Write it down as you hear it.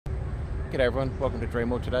G'day everyone, welcome to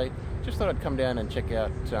Dreamworld today. Just thought I'd come down and check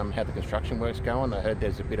out how the construction work's going. I heard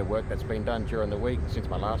there's a bit of work that's been done during the week since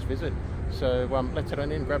my last visit. So let's head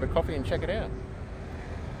on in, grab a coffee and check it out.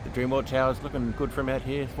 The Dreamworld Tower's looking good from out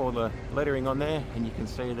here for the lettering on there, and you can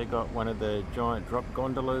see they've got one of the giant drop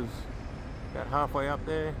gondolas about halfway up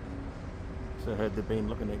there. So I heard they've been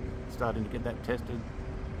looking at starting to get that tested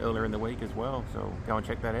earlier in the week as well, so go and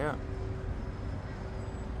check that out.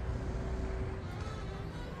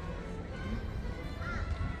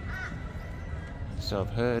 So I've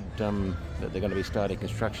heard that they're going to be starting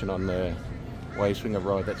construction on the wave swinger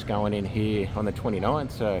ride that's going in here on the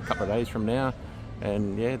 29th, so a couple of days from now.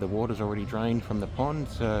 And yeah, the water's already drained from the pond,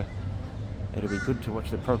 so it'll be good to watch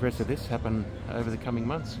the progress of this happen over the coming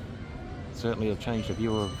months. Certainly it'll change the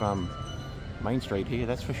view of Main Street here,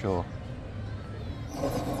 that's for sure.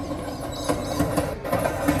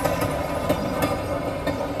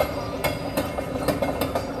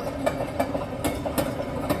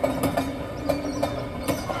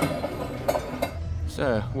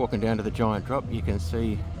 So walking down to the giant drop, you can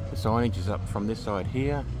see the signage is up from this side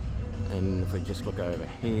here, and if we just look over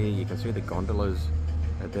here, you can see the gondolas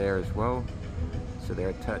are there as well. So they're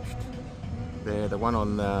attached there. The one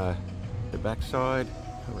on the back side,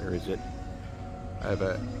 where is it?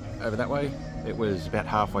 Over that way. It was about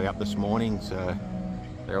halfway up this morning, so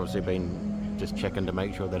they're obviously been just checking to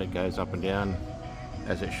make sure that it goes up and down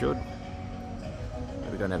as it should.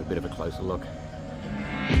 We're going to have a bit of a closer look.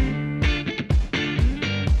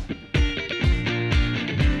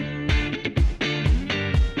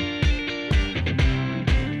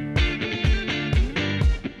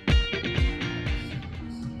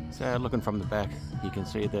 So looking from the back, you can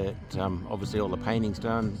see that obviously all the painting's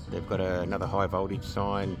done. They've got another high voltage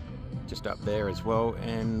sign just up there as well,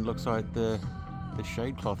 and looks like the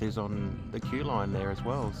shade cloth is on the queue line there as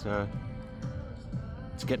well. So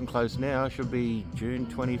it's getting close now. It should be June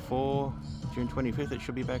 24, June 25th it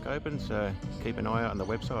should be back open, so keep an eye out on the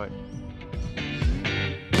website.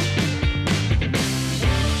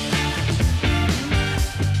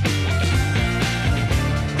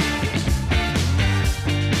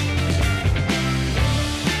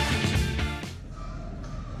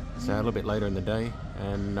 So a little bit later in the day,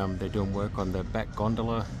 and they're doing work on the back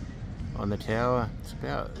gondola on the tower. It's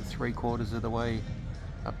about 3/4 of the way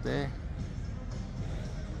up there.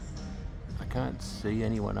 I can't see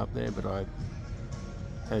anyone up there, but I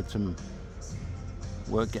heard some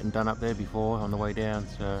work getting done up there before on the way down.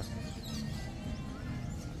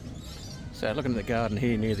 So looking at the garden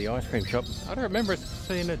here near the ice cream shop, I don't remember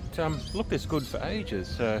seeing it look this good for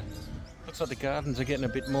ages. Looks like the gardens are getting a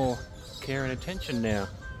bit more care and attention now.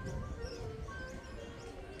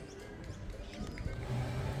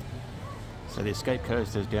 So the escape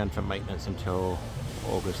coaster is down for maintenance until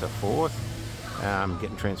August the 4th,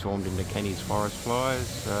 getting transformed into Kenny's Forest Flyers,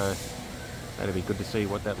 so that'll be good to see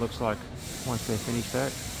what that looks like once they're finished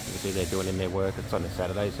that. You can see they're doing in their work. It's on a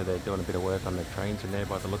Saturday, so they're doing a bit of work on the trains in there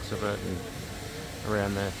by the looks of it, and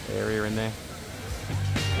around the area in there.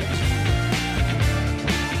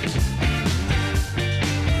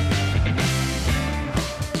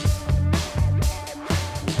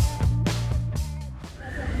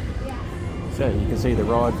 So you can see the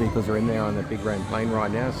ride vehicles are in there on the big rain plane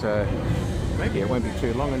ride now, so maybe it won't be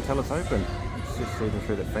too long until it's open. It's just even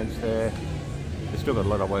through the fence there. They've still got a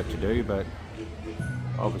lot of work to do, but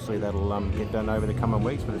obviously that'll get done over the coming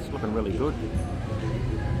weeks, but it's looking really good.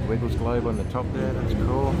 Wiggles globe on the top there, that's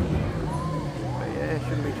cool. But yeah, it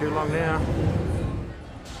shouldn't be too long now.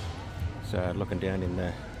 So looking down in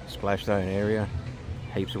the splash zone area,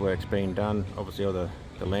 heaps of work's been done. Obviously all the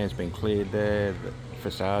land's been cleared there, the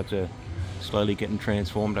facades are slowly getting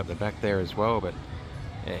transformed up the back there as well, but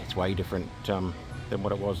yeah, it's way different than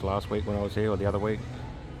what it was last week when I was here, or the other week.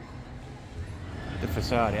 The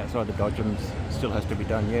facade outside the dodgems still has to be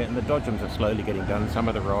done yet, and the dodgems are slowly getting done. Some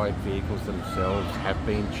of the ride vehicles themselves have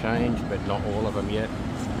been changed, but not all of them yet,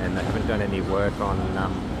 and they haven't done any work on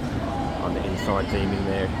the inside theming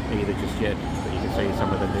there either just yet. But you can see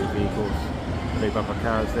some of the new vehicles, the new bumper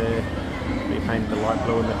cars there. They painted the light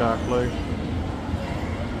blue and the dark blue.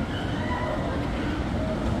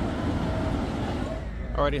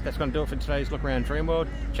 Alrighty, that's going to do it for today's look around Dreamworld.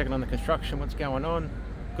 Checking on the construction, what's going on.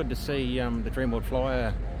 Good to see the Dreamworld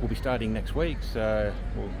Flyer will be starting next week, so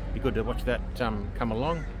it'll be good to watch that come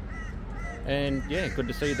along. And yeah, good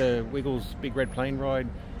to see the Wiggles Big Red Plane Ride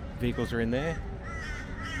vehicles are in there.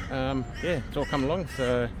 Yeah, it's all come along,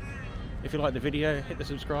 so if you like the video, hit the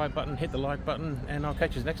subscribe button, hit the like button, and I'll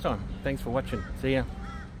catch you next time. Thanks for watching. See ya.